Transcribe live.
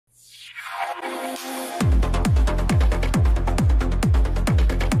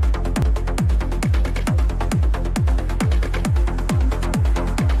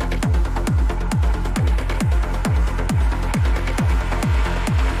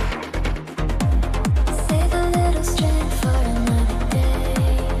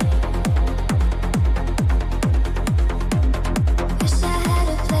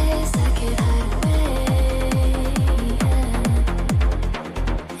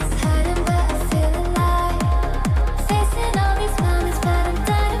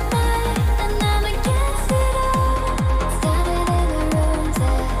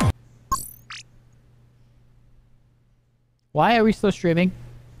Why are we still streaming?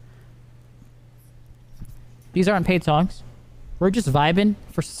 These aren't paid songs. We're just vibing.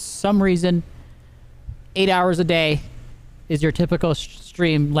 For some reason, 8 hours a day is your typical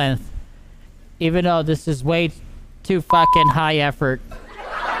stream length. Even though this is way too fucking high effort.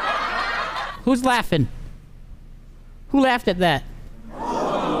 Who's laughing? Who laughed at that?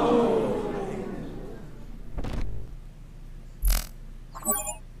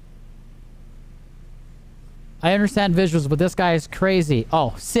 I understand visuals, but this guy is crazy.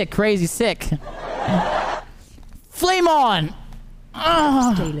 Oh, sick, crazy, sick. Flame on!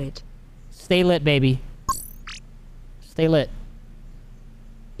 Stay lit. Stay lit, baby. Stay lit.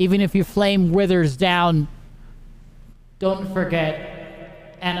 Even if your flame withers down, don't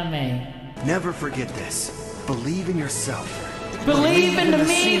forget anime. Never forget this. Believe in yourself. Believe in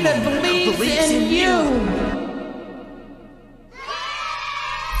me that believes in you!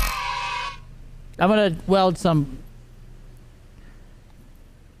 I'm gonna weld some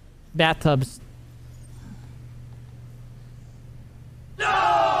bathtubs.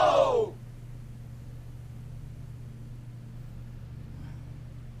 No!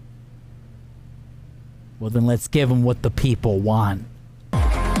 Well, then let's give them what the people want.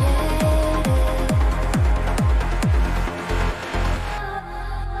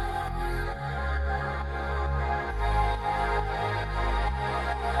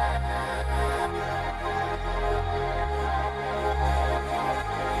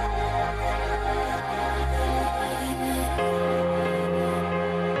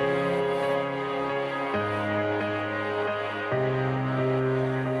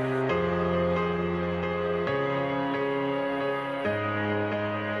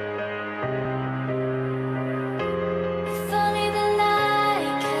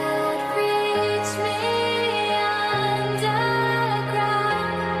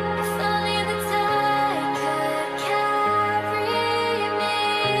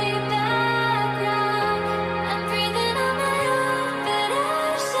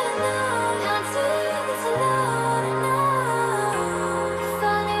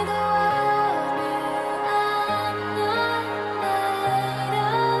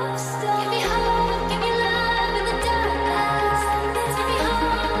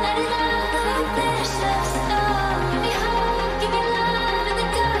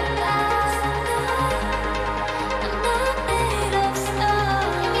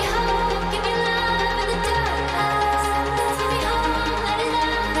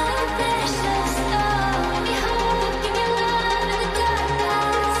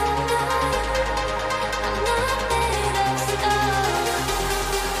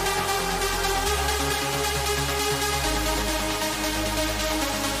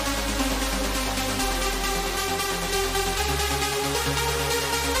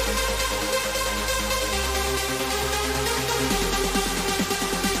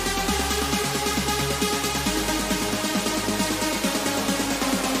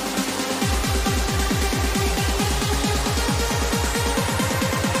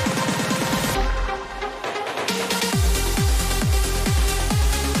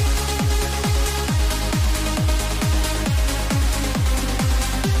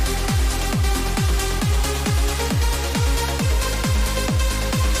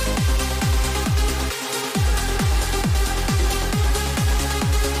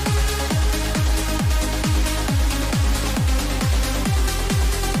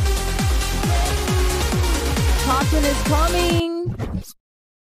 Is coming.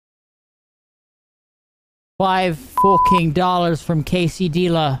 $5 from Casey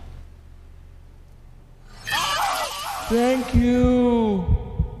Dila. Thank you.